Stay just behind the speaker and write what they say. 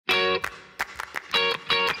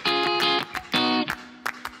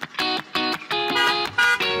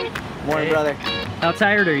Morning, hey. brother. How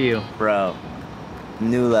tired are you? Bro,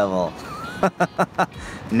 new level.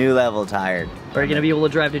 New level tired. Are you gonna be able to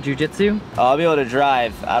drive to jiu-jitsu? I'll be able to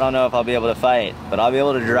drive. I don't know if I'll be able to fight, but I'll be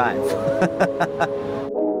able to drive.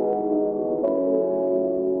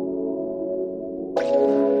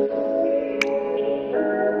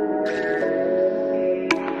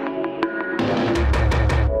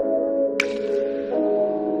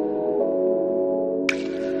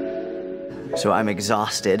 So I'm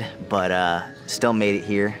exhausted, but still made it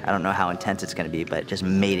here. I don't know how intense it's gonna be, but just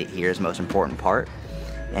made it here is the most important part.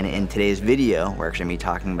 And in today's video, we're actually gonna be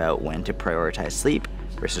talking about when to prioritize sleep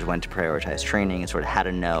versus when to prioritize training and sort of how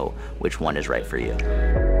to know which one is right for you.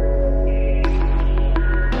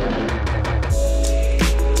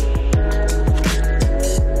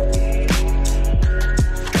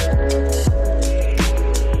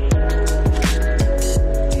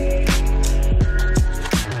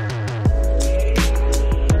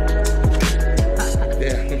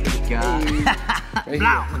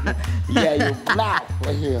 Yeah, you blow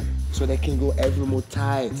right here. So they can go every more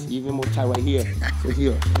tight, even more tight right here. So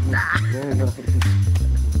here. There you go.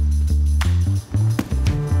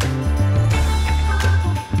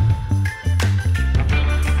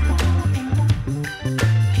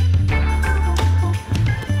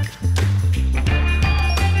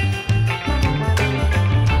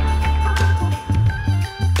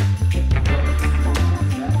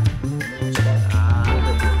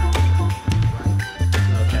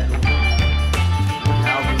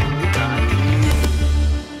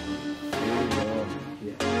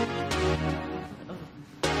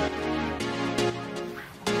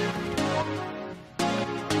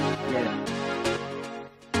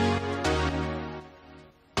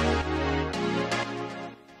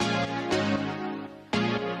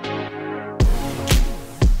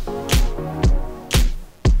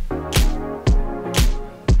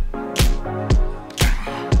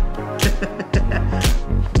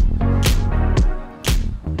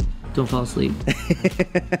 Don't fall asleep.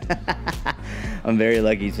 I'm very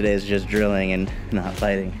lucky today is just drilling and not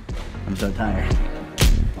fighting. I'm so tired.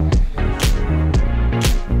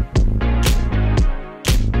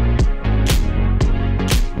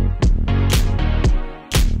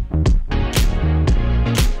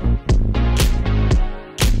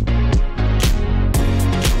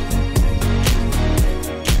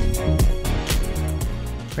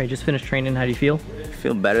 Right, just finished training. How do you feel? I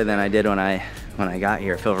feel better than I did when I got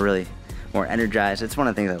here. I feel really more energized. It's one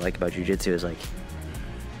of the things I like about jiu-jitsu is like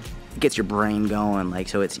it gets your brain going. Like,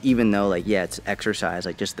 so it's, even though like, yeah, it's exercise,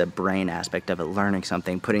 like just the brain aspect of it, learning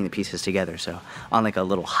something, putting the pieces together. So on like a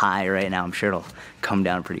little high right now, I'm sure it'll come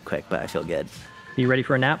down pretty quick, but I feel good. Are you ready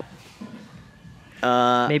for a nap?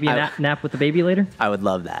 Maybe a nap with the baby later? I would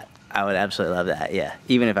love that. I would absolutely love that. Yeah.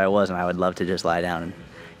 Even if I wasn't, I would love to just lie down and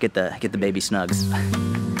get the baby snugs.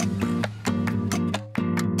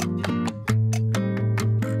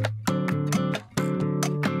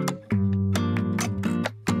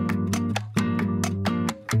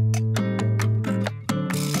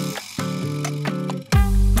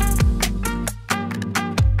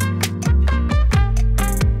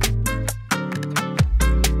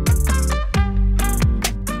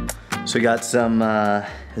 So we got some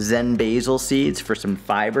Zen basil seeds for some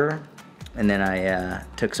fiber. And then I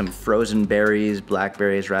took some frozen berries,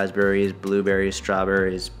 blackberries, raspberries, blueberries,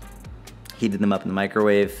 strawberries, heated them up in the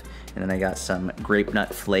microwave. And then I got some grape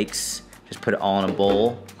nut flakes, just put it all in a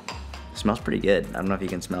bowl. It smells pretty good. I don't know if you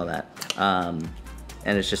can smell that. And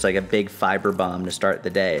it's just like a big fiber bomb to start the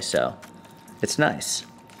day, so it's nice.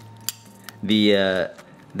 The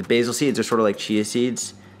basil seeds are sort of like chia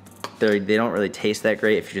seeds. They don't really taste that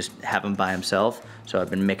great if you just have them by themselves. So I've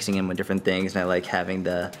been mixing them with different things, and I like having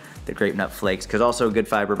the grape nut flakes, because also good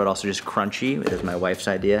fiber, but also just crunchy. It was my wife's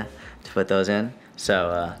idea to put those in.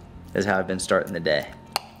 So this is how I've been starting the day.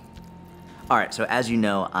 All right, so as you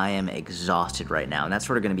know, I am exhausted right now, and that's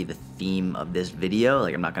sort of gonna be the theme of this video.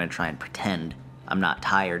 Like, I'm not gonna try and pretend I'm not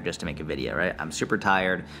tired just to make a video, right? I'm super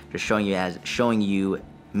tired, just showing you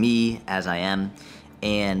me as I am.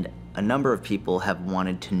 And a number of people have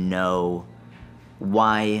wanted to know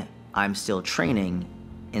why I'm still training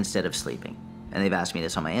instead of sleeping. And they've asked me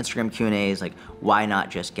this on my Instagram Q&As, like, why not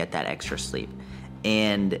just get that extra sleep?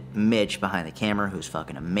 And Mitch behind the camera, who's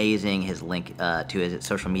fucking amazing, his link to his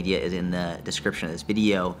social media is in the description of this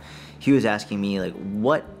video. He was asking me, like,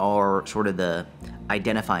 what are sort of the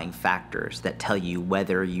identifying factors that tell you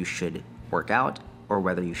whether you should work out or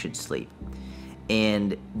whether you should sleep?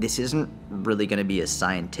 And this isn't really gonna be a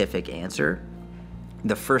scientific answer.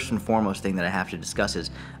 The first and foremost thing that I have to discuss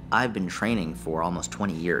is I've been training for almost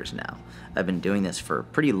 20 years now. I've been doing this for a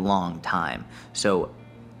pretty long time. So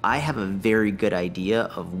I have a very good idea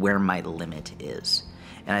of where my limit is.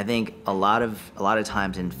 And I think a lot of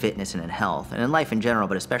times in fitness and in health, and in life in general,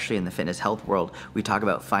 but especially in the fitness health world, we talk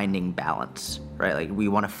about finding balance, right? Like we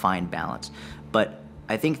want to find balance. But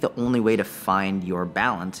I think the only way to find your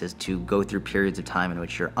balance is to go through periods of time in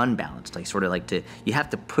which you're unbalanced. Like sort of like you have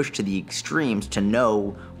to push to the extremes to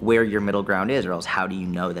know where your middle ground is, or else how do you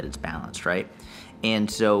know that it's balanced, right? And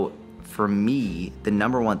so for me, the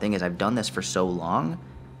number one thing is I've done this for so long,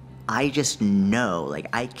 I just know, like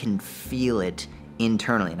I can feel it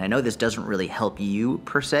internally. And I know this doesn't really help you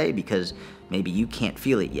per se because maybe you can't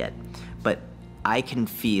feel it yet, but I can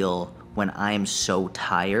feel when I'm so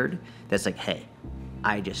tired that's like, hey,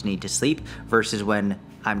 I just need to sleep, versus when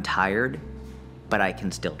I'm tired but I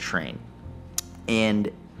can still train. And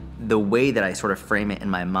the way that I sort of frame it in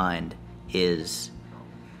my mind is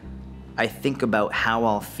I think about how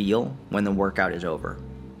I'll feel when the workout is over.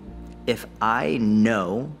 If I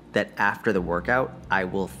know that after the workout I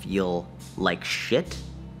will feel like shit,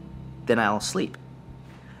 then I'll sleep.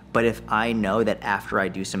 But if I know that after I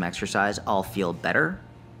do some exercise I'll feel better,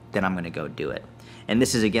 then I'm gonna go do it. And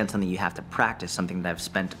this is again something you have to practice, something that I've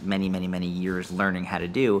spent many, many, many years learning how to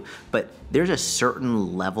do, but there's a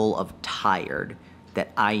certain level of tired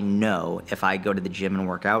that I know if I go to the gym and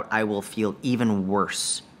work out, I will feel even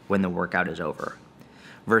worse when the workout is over.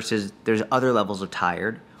 Versus there's other levels of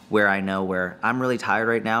tired where I know where I'm really tired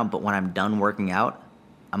right now, but when I'm done working out,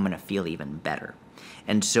 I'm gonna feel even better.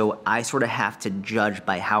 And so I sort of have to judge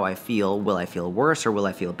by how I feel. Will I feel worse or will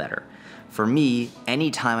I feel better? For me,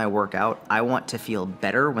 anytime I work out, I want to feel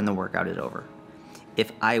better when the workout is over.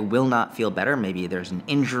 If I will not feel better, maybe there's an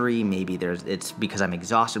injury, maybe it's because I'm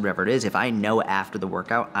exhausted, whatever it is, if I know after the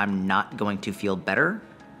workout I'm not going to feel better,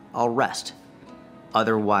 I'll rest.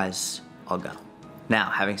 Otherwise, I'll go. Now,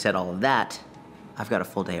 having said all of that, I've got a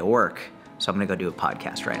full day of work, so I'm gonna go do a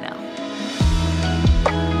podcast right now.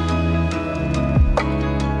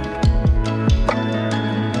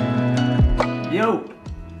 Yo!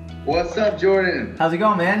 What's up, Jordan? How's it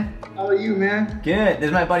going, man? How are you, man? Good. This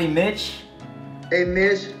is my buddy Mitch. Hey,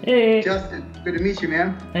 Mitch. Hey. Justin. Good to meet you,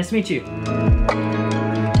 man. Nice to meet you.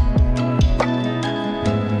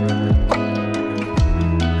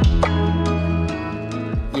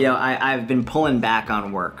 You know, I've been pulling back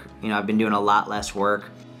on work. You know, I've been doing a lot less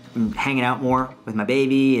work. I'm hanging out more with my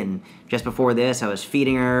baby, and just before this I was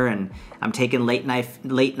feeding her, and I'm taking late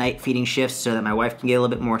night feeding shifts so that my wife can get a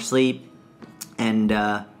little bit more sleep, and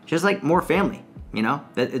just like more family, you know?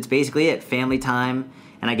 It's basically it, family time,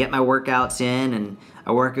 and I get my workouts in, and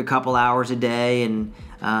I work a couple hours a day, and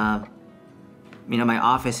you know, my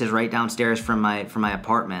office is right downstairs from my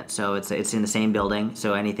apartment, so it's in the same building,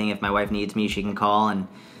 so anything, if my wife needs me, she can call, and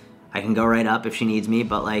I can go right up if she needs me,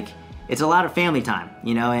 but like, it's a lot of family time,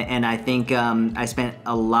 you know, and I think I spent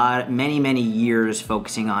many years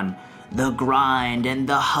focusing on the grind and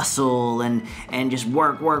the hustle and just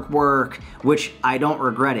work, which I don't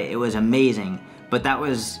regret it. It was amazing, but that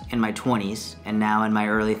was in my 20s, and now in my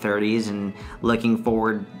early 30s, and looking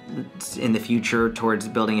forward in the future towards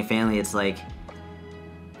building a family, it's like,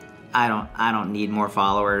 I don't need more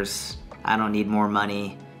followers. I don't need more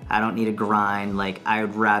money. I don't need a grind. Like, I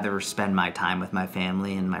would rather spend my time with my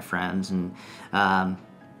family and my friends, and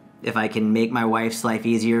if I can make my wife's life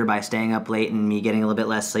easier by staying up late and me getting a little bit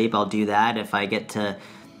less sleep, I'll do that. If I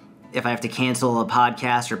have to cancel a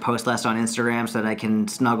podcast or post less on Instagram so that I can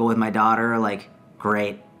snuggle with my daughter, like,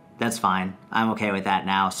 great, that's fine. I'm okay with that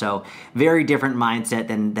now. So very different mindset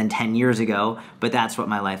than 10 years ago, but that's what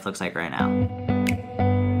my life looks like right now.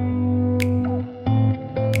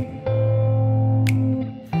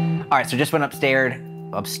 All right, so just went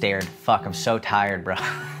upstairs. Fuck, I'm so tired, bro.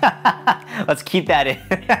 Let's keep that in.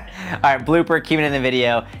 All right, blooper, keep it in the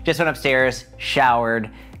video. Just went upstairs, showered,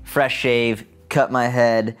 fresh shave, cut my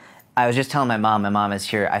head. I was just telling my mom is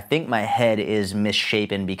here. I think my head is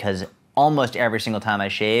misshapen because almost every single time I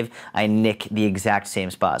shave, I nick the exact same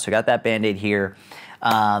spot. So I got that Band-Aid here.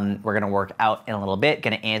 We're gonna work out in a little bit,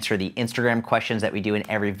 gonna answer the Instagram questions that we do in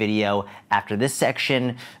every video after this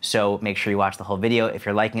section, so make sure you watch the whole video. If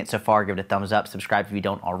you're liking it so far, give it a thumbs up, subscribe if you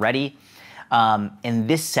don't already. In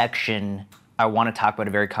this section, I wanna talk about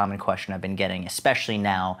a very common question I've been getting, especially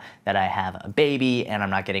now that I have a baby and I'm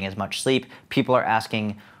not getting as much sleep. People are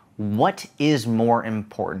asking, what is more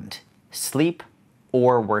important, sleep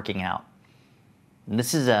or working out? And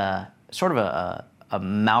this is a sort of a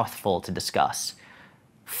mouthful to discuss.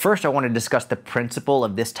 First, I want to discuss the principle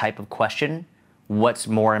of this type of question. What's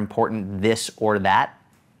more important, this or that?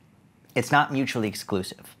 It's not mutually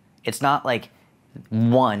exclusive. It's not like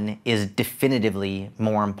one is definitively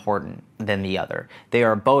more important than the other. They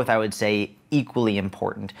are both, I would say, equally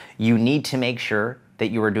important. You need to make sure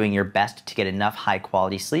that you are doing your best to get enough high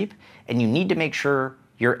quality sleep, and you need to make sure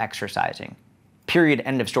you're exercising. Period,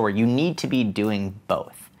 end of story. You need to be doing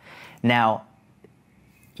both. Now,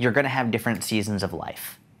 you're gonna have different seasons of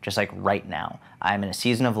life. Just like right now, I'm in a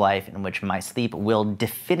season of life in which my sleep will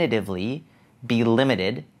definitively be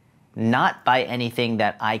limited, not by anything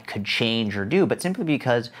that I could change or do, but simply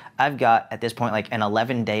because I've got, at this point, like an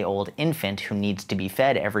 11-day-old infant who needs to be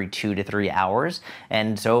fed every 2 to 3 hours.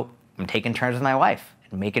 And so I'm taking turns with my wife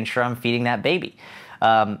and making sure I'm feeding that baby.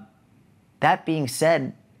 That being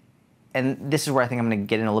said, and this is where I think I'm gonna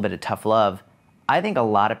get in a little bit of tough love, I think a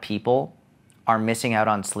lot of people are missing out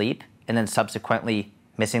on sleep and then subsequently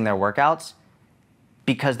missing their workouts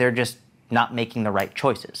because they're just not making the right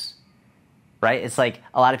choices, right? It's like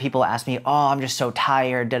a lot of people ask me, oh, I'm just so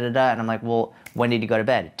tired, da-da-da. And I'm like, well, when did you go to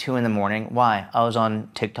bed? 2 in the morning. Why? I was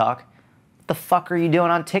on TikTok. What the fuck are you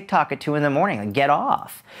doing on TikTok at 2 in the morning? Like, get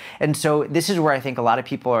off. And so this is where I think a lot of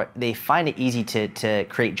people they find it easy to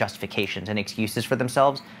create justifications and excuses for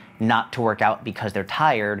themselves not to work out because they're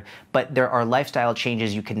tired, but there are lifestyle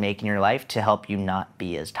changes you can make in your life to help you not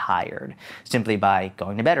be as tired, simply by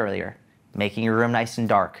going to bed earlier, making your room nice and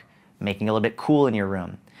dark, making it a little bit cool in your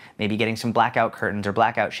room, maybe getting some blackout curtains or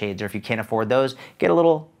blackout shades, or if you can't afford those, get a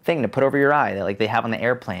little thing to put over your eye that like they have on the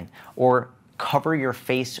airplane, or cover your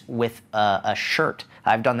face with a shirt.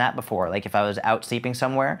 I've done that before. Like if I was out sleeping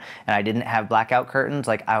somewhere and I didn't have blackout curtains,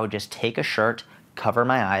 like I would just take a shirt, cover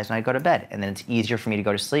my eyes, and I'd go to bed, and then it's easier for me to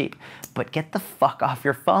go to sleep. But get the fuck off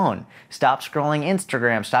your phone. Stop scrolling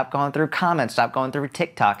Instagram, stop going through comments, stop going through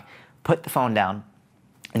TikTok. Put the phone down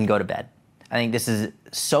and go to bed. I think this is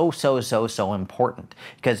so important,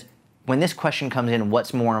 because when this question comes in,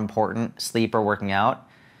 what's more important, sleep or working out?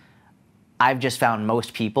 I've just found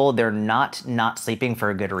most people, they're not sleeping for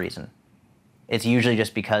a good reason. It's usually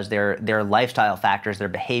just because their lifestyle factors, their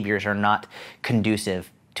behaviors are not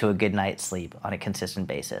conducive to a good night's sleep on a consistent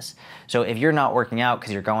basis. So if you're not working out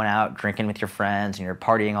because you're going out drinking with your friends and you're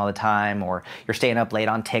partying all the time, or you're staying up late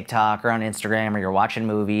on TikTok or on Instagram, or you're watching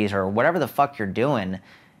movies or whatever the fuck you're doing,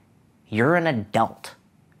 you're an adult.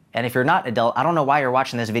 And if you're not an adult, I don't know why you're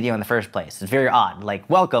watching this video in the first place. It's very odd. Like,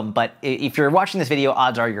 welcome, but if you're watching this video,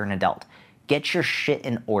 odds are you're an adult. Get your shit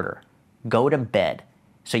in order. Go to bed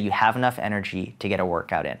so you have enough energy to get a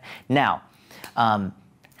workout in. Now,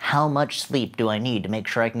 how much sleep do I need to make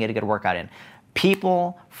sure I can get a good workout in?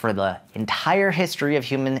 People, for the entire history of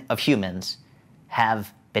humans,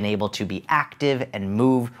 have been able to be active and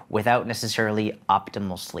move without necessarily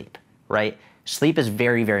optimal sleep, right? Sleep is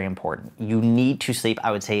very important. You need to sleep,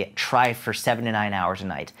 I would say, try for 7 to 9 hours a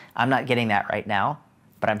night. I'm not getting that right now,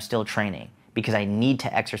 but I'm still training because I need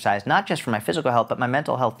to exercise, not just for my physical health, but my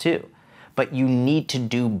mental health too. But you need to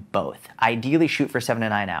do both. Ideally, shoot for 7 to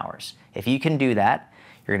 9 hours. If you can do that,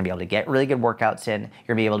 you're gonna be able to get really good workouts in,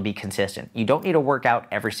 you're gonna be able to be consistent. You don't need to work out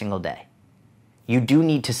every single day. You do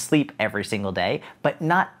need to sleep every single day, but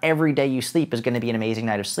not every day you sleep is gonna be an amazing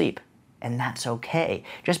night of sleep. And that's okay.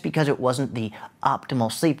 Just because it wasn't the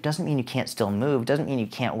optimal sleep doesn't mean you can't still move, doesn't mean you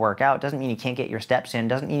can't work out, doesn't mean you can't get your steps in,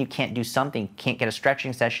 doesn't mean you can't do something, can't get a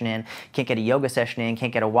stretching session in, can't get a yoga session in,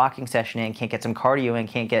 can't get a walking session in, can't get some cardio in,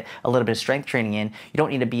 can't get a little bit of strength training in. You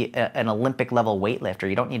don't need to be an Olympic level weightlifter.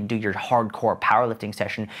 You don't need to do your hardcore powerlifting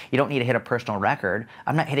session. You don't need to hit a personal record.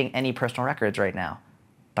 I'm not hitting any personal records right now,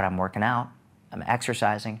 but I'm working out, I'm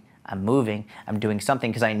exercising, I'm moving, I'm doing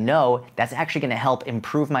something, because I know that's actually gonna help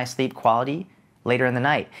improve my sleep quality later in the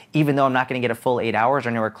night. Even though I'm not gonna get a full 8 hours or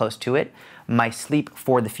anywhere close to it, my sleep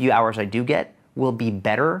for the few hours I do get will be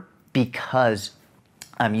better because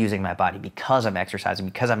I'm using my body, because I'm exercising,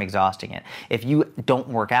 because I'm exhausting it. If you don't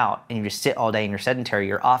work out and you just sit all day and you're sedentary,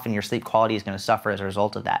 you're often your sleep quality is gonna suffer as a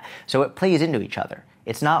result of that. So it plays into each other.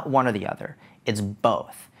 It's not one or the other, it's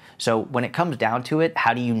both. So when it comes down to it,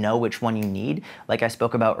 how do you know which one you need? Like I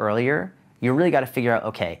spoke about earlier, you really got to figure out,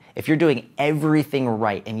 okay, if you're doing everything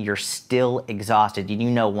right and you're still exhausted, and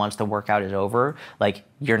you know once the workout is over, like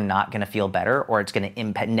you're not going to feel better, or it's going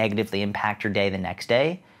to negatively impact your day the next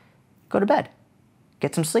day, go to bed,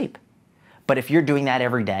 get some sleep. But if you're doing that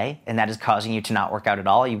every day and that is causing you to not work out at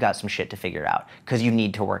all, you've got some shit to figure out, because you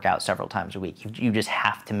need to work out several times a week. You just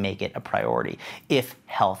have to make it a priority if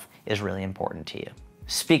health is really important to you.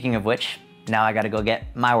 Speaking of which, now I gotta go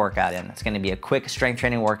get my workout in. It's gonna be a quick strength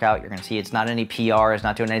training workout. You're gonna see it's not any PR, it's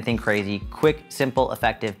not doing anything crazy. Quick, simple,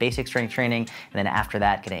 effective, basic strength training. And then after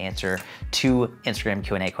that, gonna answer 2 Instagram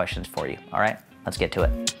Q&A questions for you. All right, let's get to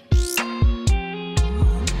it.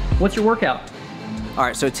 What's your workout? All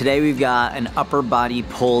right, so today we've got an upper body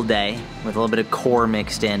pull day with a little bit of core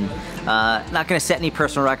mixed in. Not gonna set any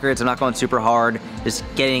personal records, I'm not going super hard, just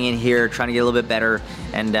getting in here, trying to get a little bit better,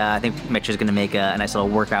 and I think Mitch is gonna make a nice little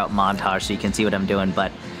workout montage so you can see what I'm doing,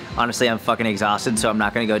 but honestly, I'm fucking exhausted, so I'm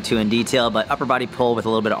not gonna go too in detail, but upper body pull with a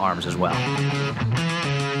little bit of arms as well.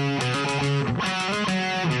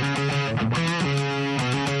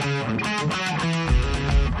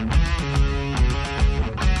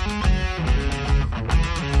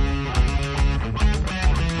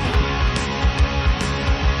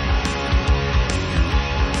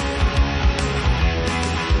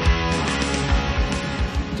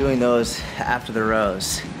 Doing those after the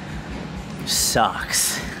rows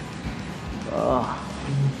sucks. Oh.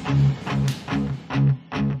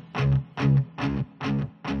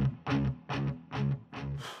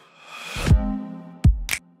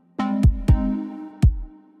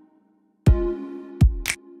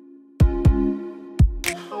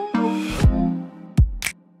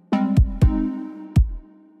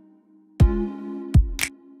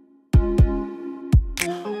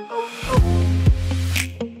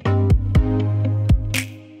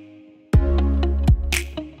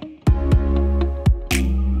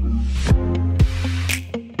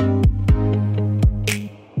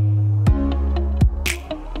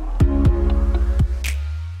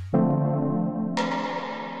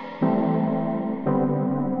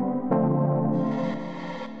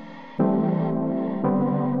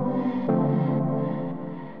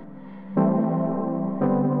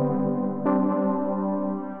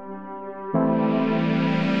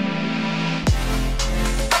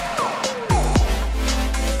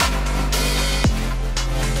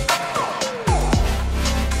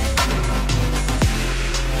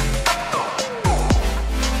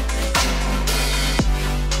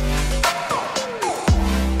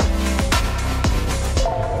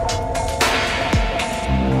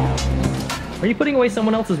 Are you putting away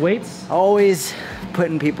someone else's weights? Always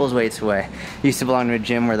putting people's weights away. Used to belong to a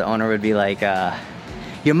gym where the owner would be like,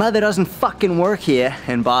 your mother doesn't fucking work here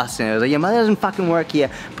in Boston. It was like, your mother doesn't fucking work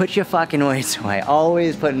here. Put your fucking weights away.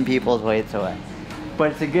 Always putting people's weights away.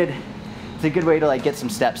 But it's a good way to like get some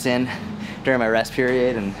steps in during my rest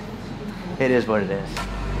period, and it is what it is.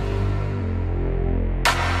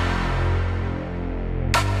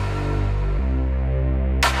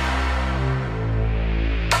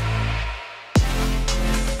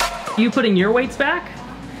 You putting your weights back?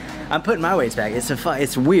 I'm putting my weights back.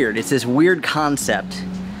 It's weird. It's this weird concept.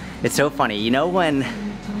 It's so funny. You know when,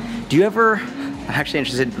 do you ever, I'm actually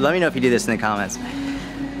interested, let me know if you do this in the comments.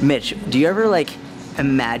 Mitch, do you ever like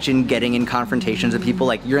imagine getting in confrontations with people?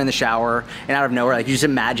 Like you're in the shower and out of nowhere, like you just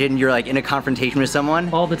imagine you're like in a confrontation with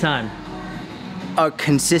someone? All the time. A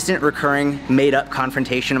consistent recurring made up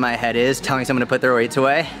confrontation in my head is telling someone to put their weights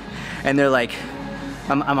away. And they're like,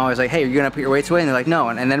 I'm always like, hey, are you gonna put your weights away? And they're like, no.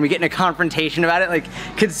 And then we get in a confrontation about it, like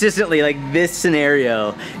consistently, like this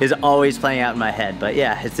scenario is always playing out in my head. But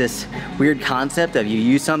yeah, it's this weird concept of you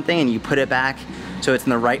use something and you put it back so it's in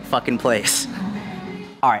the right fucking place.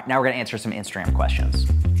 All right, now we're gonna answer some Instagram questions.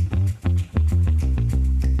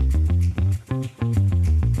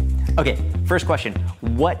 Okay, first question.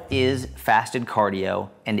 What is fasted cardio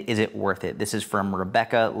and is it worth it? This is from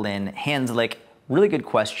Rebecca Lynn Hanslick. Really good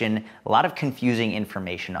question. A lot of confusing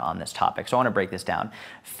information on this topic, so I want to break this down.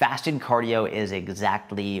 Fasted cardio is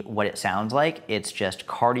exactly what it sounds like. It's just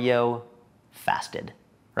cardio fasted,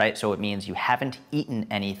 right? So it means you haven't eaten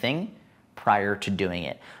anything prior to doing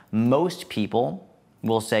it. Most people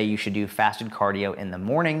will say you should do fasted cardio in the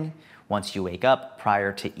morning once you wake up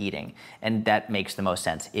prior to eating, and that makes the most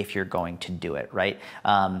sense if you're going to do it, right?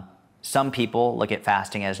 Some people look at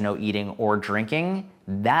fasting as no eating or drinking.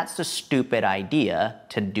 That's a stupid idea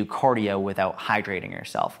to do cardio without hydrating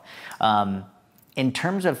yourself. In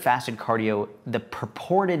terms of fasted cardio, the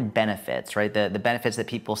purported benefits, right? The benefits that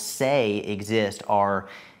people say exist are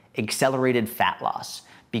accelerated fat loss,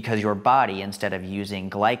 because your body, instead of using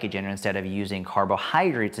glycogen or instead of using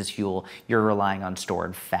carbohydrates as fuel, you're relying on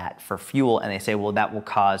stored fat for fuel. And they say, well, that will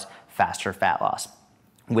cause faster fat loss,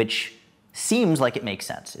 which seems like it makes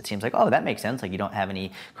sense. It seems like, oh, that makes sense. Like you don't have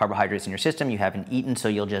any carbohydrates in your system, you haven't eaten, so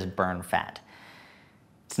you'll just burn fat.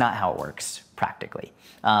 It's not how it works practically.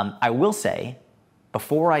 I will say,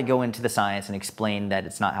 before I go into the science and explain that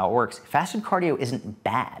it's not how it works, fasted cardio isn't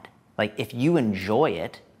bad. Like if you enjoy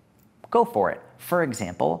it, go for it. For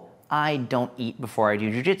example, I don't eat before I do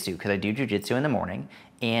jujitsu because I do jujitsu in the morning,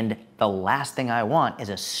 and the last thing I want is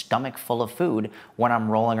a stomach full of food when I'm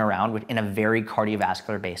rolling around in a very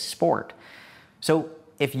cardiovascular-based sport. So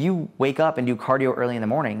if you wake up and do cardio early in the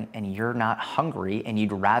morning and you're not hungry and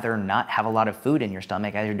you'd rather not have a lot of food in your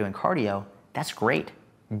stomach as you're doing cardio, that's great.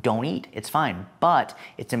 Don't eat, it's fine. But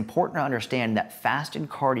it's important to understand that fasted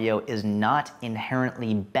cardio is not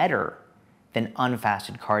inherently better than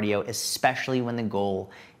unfasted cardio, especially when the goal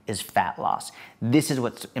is fat loss. This is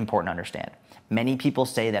what's important to understand. Many people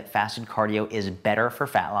say that fasted cardio is better for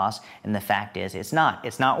fat loss, and the fact is it's not.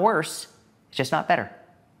 It's not worse, it's just not better.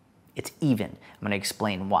 It's even. I'm gonna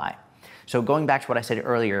explain why. So going back to what I said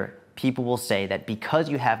earlier, people will say that because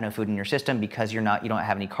you have no food in your system, because you don't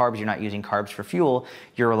have any carbs, you're not using carbs for fuel,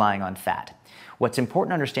 you're relying on fat. What's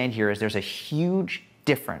important to understand here is there's a huge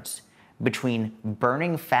difference between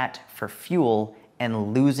burning fat for fuel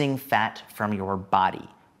and losing fat from your body.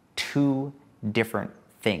 Two different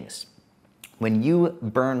things. When you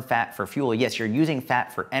burn fat for fuel, yes, you're using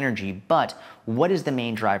fat for energy, but what is the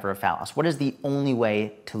main driver of fat loss? What is the only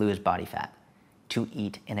way to lose body fat? To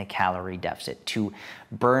eat in a calorie deficit, to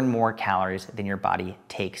burn more calories than your body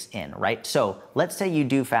takes in, right? So let's say you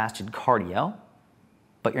do fasted cardio,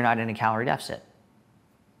 but you're not in a calorie deficit.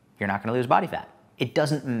 You're not gonna lose body fat. It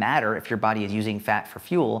doesn't matter if your body is using fat for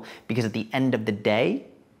fuel, because at the end of the day,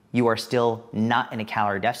 you are still not in a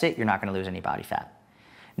calorie deficit, you're not gonna lose any body fat.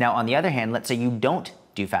 Now, on the other hand, let's say you don't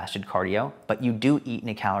do fasted cardio, but you do eat in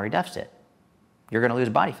a calorie deficit. You're gonna lose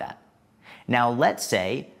body fat. Now, let's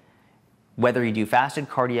say whether you do fasted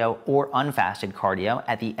cardio or unfasted cardio,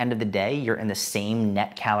 at the end of the day, you're in the same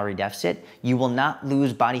net calorie deficit. You will not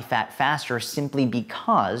lose body fat faster simply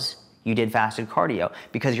because you did fasted cardio,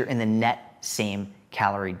 because you're in the net same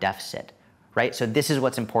calorie deficit, right? So this is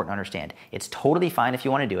what's important to understand. It's totally fine if you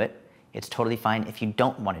want to do it. It's totally fine if you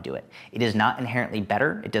don't want to do it. It is not inherently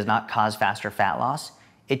better. It does not cause faster fat loss.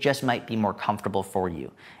 It just might be more comfortable for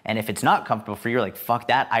you. And if it's not comfortable for you, you're like, fuck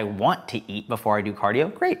that, I want to eat before I do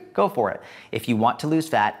cardio, great, go for it. If you want to lose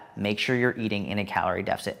fat, make sure you're eating in a calorie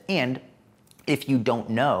deficit. And if you don't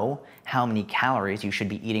know how many calories you should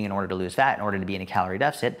be eating in order to lose fat, in order to be in a calorie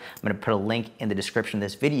deficit, I'm gonna put a link in the description of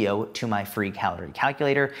this video to my free calorie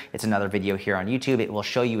calculator. It's another video here on YouTube. It will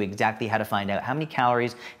show you exactly how to find out how many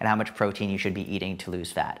calories and how much protein you should be eating to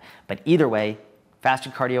lose fat. But either way,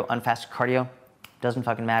 fasted cardio, unfasted cardio, doesn't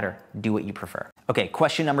fucking matter. Do what you prefer. Okay,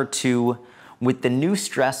 question number 2. With the new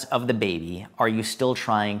stress of the baby, are you still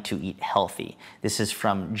trying to eat healthy? This is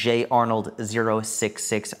from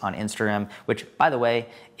jarnold066 on Instagram, which, by the way,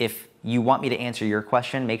 if you want me to answer your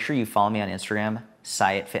question, make sure you follow me on Instagram,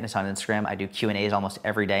 Syed Fitness on Instagram. I do Q&As almost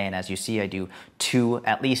every day, and as you see, I do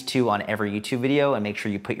at least two on every YouTube video, and make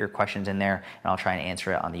sure you put your questions in there, and I'll try and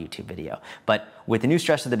answer it on the YouTube video. But with the new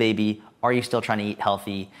stress of the baby, are you still trying to eat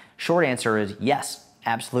healthy? Short answer is yes,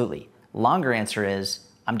 absolutely. Longer answer is,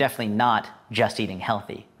 I'm definitely not just eating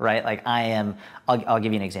healthy, right? Like I'll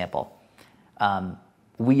give you an example.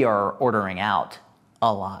 We are ordering out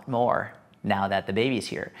a lot more now that the baby's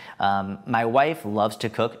here. My wife loves to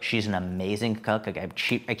cook. She's an amazing cook. Like I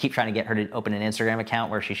keep trying to get her to open an Instagram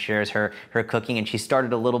account where she shares her cooking, and she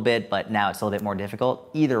started a little bit, but now it's a little bit more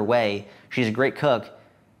difficult. Either way, she's a great cook,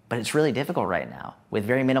 but it's really difficult right now. With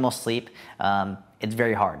very minimal sleep, it's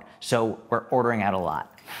very hard. So we're ordering out a lot.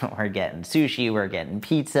 We're getting sushi, we're getting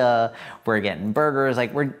pizza, we're getting burgers.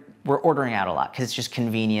 Like we're ordering out a lot because it's just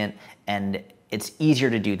convenient and it's easier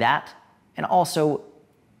to do that. And also,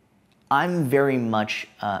 I'm very much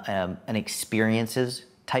an experiences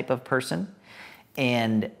type of person.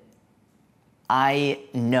 And I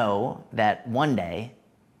know that one day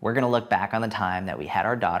we're gonna look back on the time that we had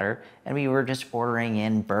our daughter and we were just ordering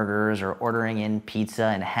in burgers or ordering in pizza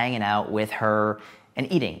and hanging out with her and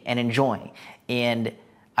eating and enjoying. And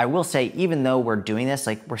I will say, even though we're doing this,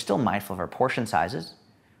 like we're still mindful of our portion sizes.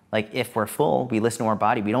 Like if we're full, we listen to our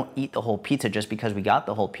body. We don't eat the whole pizza just because we got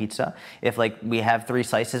the whole pizza. If like we have 3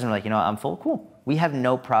 slices and we're like, you know what, I'm full, cool. We have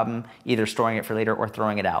no problem either storing it for later or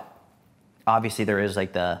throwing it out. Obviously there is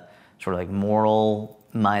like the sort of like moral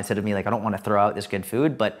mindset of me, like I don't want to throw out this good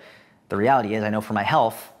food, but the reality is I know for my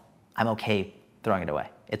health, I'm okay throwing it away.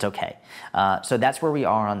 It's okay. So that's where we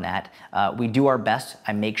are on that. We do our best.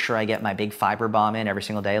 I make sure I get my big fiber bomb in every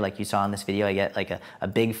single day. Like you saw in this video, I get like a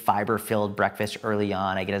big fiber-filled breakfast early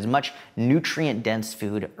on. I get as much nutrient-dense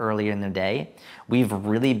food earlier in the day. We've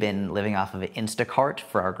really been living off of Instacart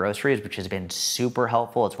for our groceries, which has been super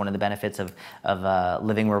helpful. It's one of the benefits of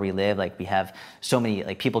living where we live. Like we have so many,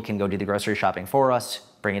 like people can go do the grocery shopping for us,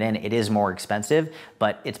 bring it in. It is more expensive,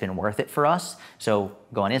 but it's been worth it for us. So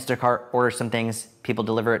go on Instacart, order some things, people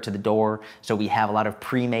deliver it to the door. So we have a lot of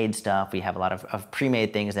pre-made stuff. We have a lot of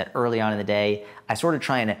pre-made things that early on in the day, I sort of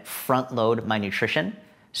try and front load my nutrition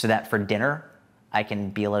so that for dinner, I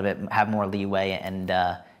can be a little bit, have more leeway and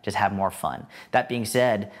just have more fun. That being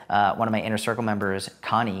said, one of my inner circle members,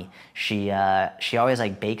 Connie, she always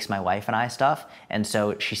like bakes my wife and I stuff, and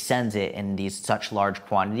so she sends it in these such large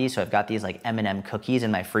quantities. So I've got these like M&M cookies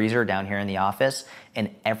in my freezer down here in the office, and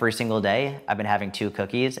every single day I've been having 2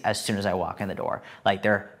 cookies as soon as I walk in the door. Like,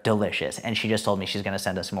 they're delicious, and she just told me she's gonna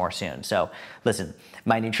send us more soon. So listen,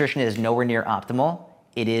 my nutrition is nowhere near optimal.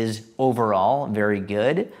 It is overall very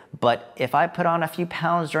good, but if I put on a few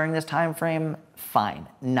pounds during this time frame, fine,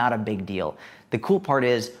 not a big deal. The cool part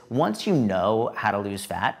is, once you know how to lose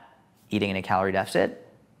fat, eating in a calorie deficit,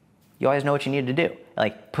 you always know what you need to do.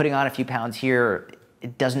 Like, putting on a few pounds here,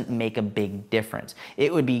 it doesn't make a big difference.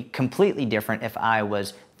 It would be completely different if I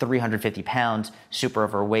was 350 pounds, super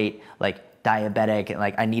overweight, like diabetic, and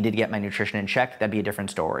like I needed to get my nutrition in check. That'd be a different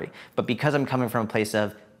story. But because I'm coming from a place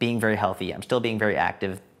of being very healthy, I'm still being very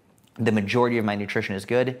active, the majority of my nutrition is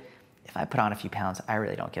good. If I put on a few pounds, I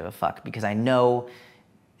really don't give a fuck, because I know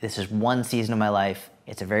this is one season of my life.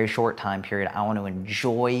 It's a very short time period. I want to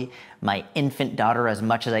enjoy my infant daughter as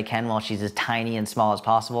much as I can while she's as tiny and small as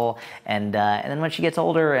possible. And then when she gets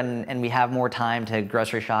older and we have more time to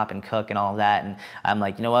grocery shop and cook and all of that, and I'm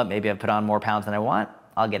like, you know what, maybe I've put on more pounds than I want,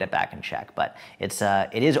 I'll get it back in check. But it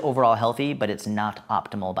is overall healthy, but it's not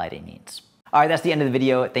optimal by any means. All right, that's the end of the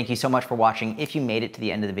video. Thank you so much for watching. If you made it to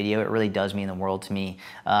the end of the video, it really does mean the world to me.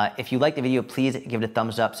 If you like the video, please give it a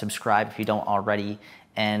thumbs up, subscribe if you don't already,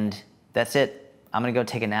 and that's it. I'm gonna go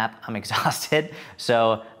take a nap. I'm exhausted,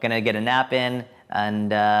 so gonna get a nap in,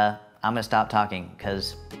 and I'm gonna stop talking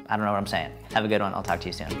because I don't know what I'm saying. Have a good one. I'll talk to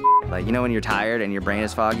you soon. Like, you know when you're tired and your brain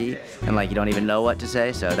is foggy and like you don't even know what to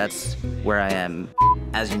say? So that's where I am.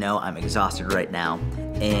 As you know, I'm exhausted right now,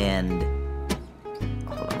 and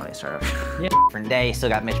hold on, let me start over. Yeah. Different day, still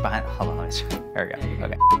got Mitch behind. Hold on, let me start. There we go.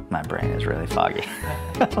 Okay. My brain is really foggy.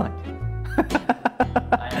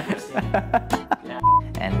 I understand.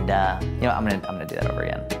 And you know, I'm gonna do that over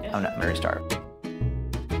again. I'm gonna restart.